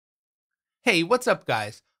Hey, what's up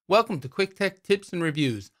guys? Welcome to Quick Tech Tips and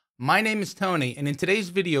Reviews. My name is Tony, and in today's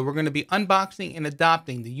video we're going to be unboxing and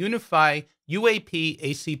adopting the Unifi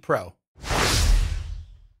UAP-AC-Pro.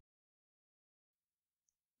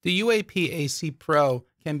 The UAP-AC-Pro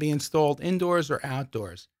can be installed indoors or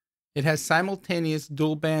outdoors. It has simultaneous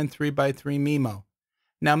dual-band 3x3 MIMO.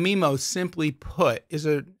 Now MIMO, simply put, is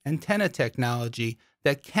an antenna technology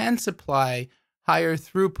that can supply higher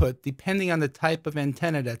throughput depending on the type of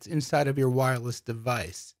antenna that's inside of your wireless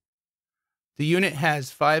device. The unit has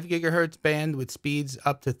 5 GHz band with speeds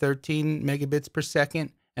up to 13 megabits per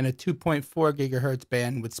second and a 2.4 GHz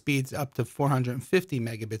band with speeds up to 450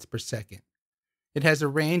 megabits per second. It has a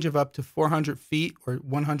range of up to 400 feet or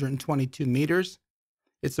 122 meters.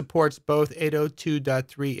 It supports both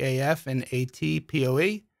 802.3 AF and AT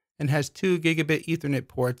PoE and has 2 Gigabit Ethernet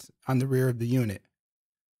ports on the rear of the unit.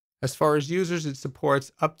 As far as users, it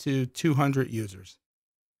supports up to 200 users.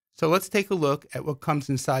 So let's take a look at what comes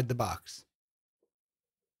inside the box.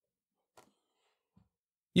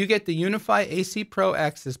 You get the Unifi AC-Pro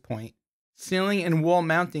access point, ceiling and wall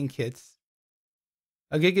mounting kits,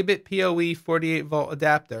 a Gigabit PoE 48-volt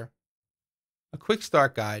adapter, a quick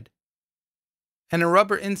start guide, and a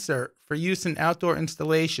rubber insert for use in outdoor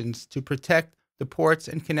installations to protect the ports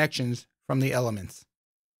and connections from the elements.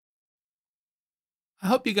 I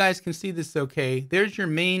hope you guys can see this okay. There's your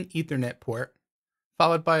main Ethernet port,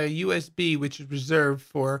 followed by a USB, which is reserved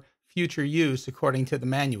for future use according to the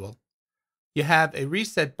manual. You have a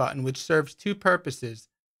reset button which serves two purposes.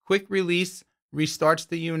 Quick release restarts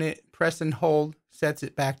the unit, press and hold sets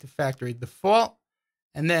it back to factory default,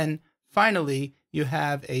 and then finally you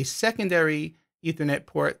have a secondary Ethernet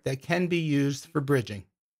port that can be used for bridging.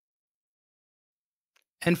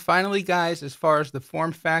 And finally, guys, as far as the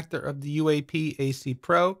form factor of the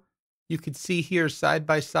UAP-AC-Pro, you can see here side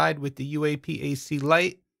by side with the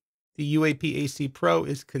UAP-AC-Lite, the UAP-AC-Pro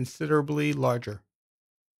is considerably larger.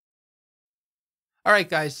 All right,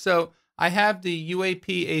 guys, so I have the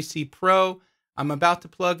UAP-AC-Pro. I'm about to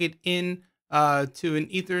plug it in to an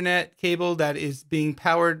Ethernet cable that is being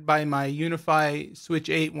powered by my Unifi Switch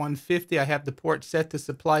 8 150. I have the port set to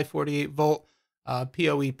supply 48-volt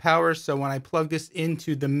PoE power. So when I plug this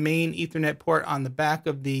into the main Ethernet port on the back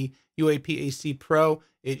of the UAP-AC-Pro,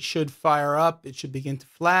 it should fire up. It should begin to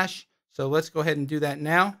flash. So let's go ahead and do that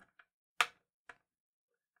now.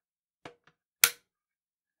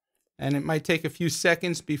 And it might take a few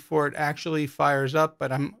seconds before it actually fires up,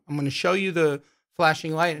 but I'm going to show you the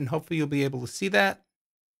flashing light and hopefully you'll be able to see that.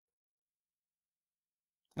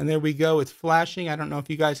 And there we go. It's flashing. I don't know if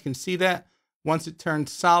you guys can see that. Once it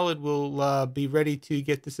turns solid, we'll be ready to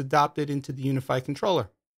get this adopted into the Unifi controller.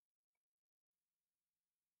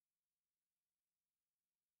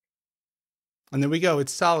 And there we go.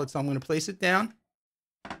 It's solid. So I'm going to place it down.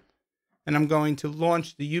 And I'm going to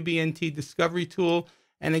launch the UBNT discovery tool.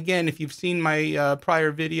 And again, if you've seen my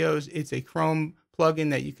prior videos, it's a Chrome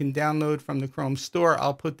plugin that you can download from the Chrome store.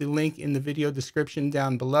 I'll put the link in the video description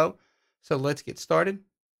down below. So let's get started.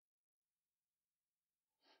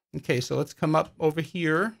 Okay, so let's come up over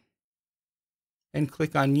here and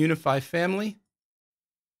click on Unifi Family.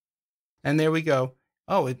 And there we go.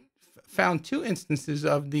 Oh, it found two instances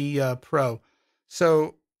of the Pro.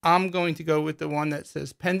 So I'm going to go with the one that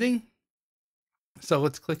says pending. So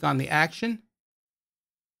let's click on the action.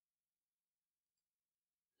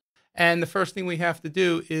 And the first thing we have to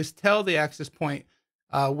do is tell the access point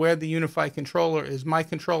where the Unifi controller is. My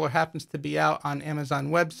controller happens to be out on Amazon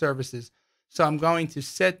Web Services. So I'm going to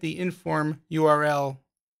set the inform URL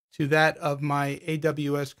to that of my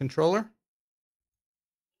AWS controller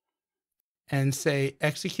and say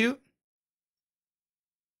execute.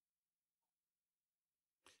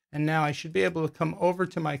 And now I should be able to come over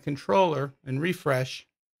to my controller and refresh.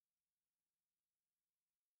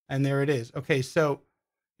 And there it is. Okay, so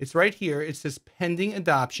it's right here. It says pending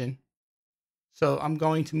adoption. So I'm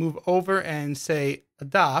going to move over and say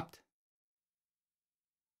adopt.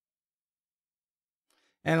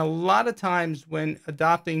 And a lot of times when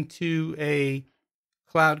adopting to a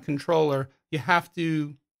cloud controller, you have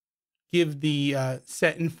to give the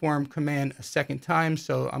set inform command a second time.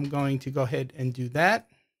 So I'm going to go ahead and do that.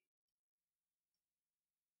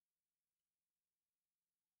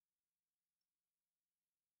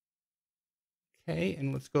 Okay,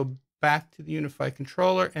 and let's go back to the Unifi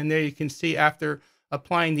controller. And there you can see after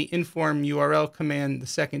applying the inform URL command the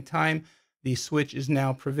second time, the switch is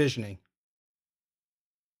now provisioning.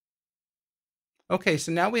 Okay,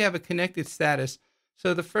 so now we have a connected status.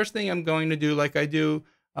 So the first thing I'm going to do, like I do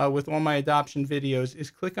with all my adoption videos,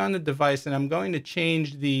 is click on the device, and I'm going to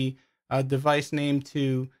change the device name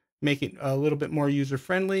to make it a little bit more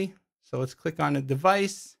user-friendly. So let's click on a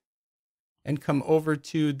device and come over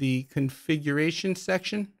to the configuration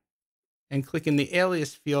section and click in the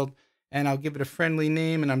alias field, and I'll give it a friendly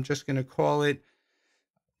name, and I'm just going to call it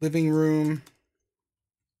Living Room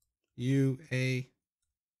UAP-AC-Pro,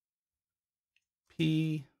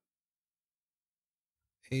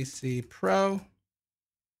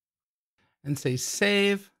 and say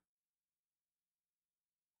save.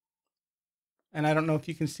 And I don't know if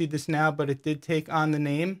you can see this now, but it did take on the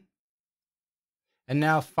name. And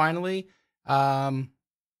now finally, I'm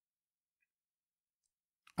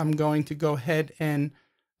going to go ahead and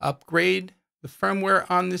upgrade the firmware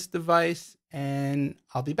on this device, and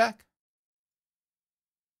I'll be back.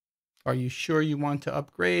 Are you sure you want to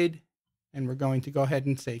upgrade? And we're going to go ahead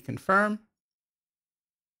and say confirm.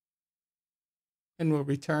 And we'll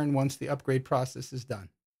return once the upgrade process is done.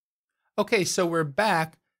 Okay, so we're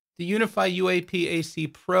back. The Unifi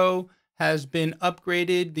UAP-AC-Pro has been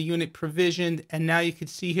upgraded, the unit provisioned, and now you can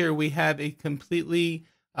see here we have a completely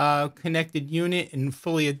connected unit and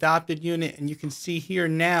fully adopted unit. And you can see here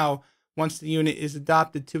now, once the unit is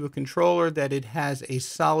adopted to a controller, that it has a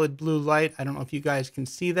solid blue light. I don't know if you guys can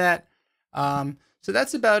see that. So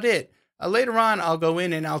that's about it. Later on, I'll go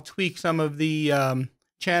in and I'll tweak some of the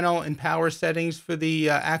channel and power settings for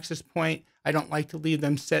the access point. I don't like to leave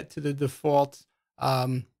them set to the default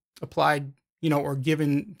applied, or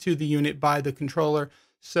given to the unit by the controller.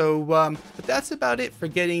 So, but that's about it for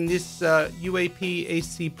getting this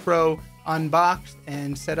UAP-AC-Pro unboxed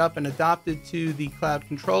and set up and adopted to the cloud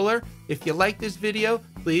controller. If you like this video,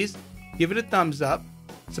 please give it a thumbs up,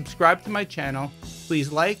 subscribe to my channel,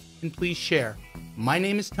 please like and please share. My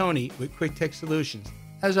name is Tony with Quick Tech Solutions.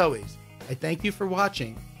 As always, I thank you for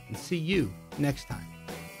watching and see you next time.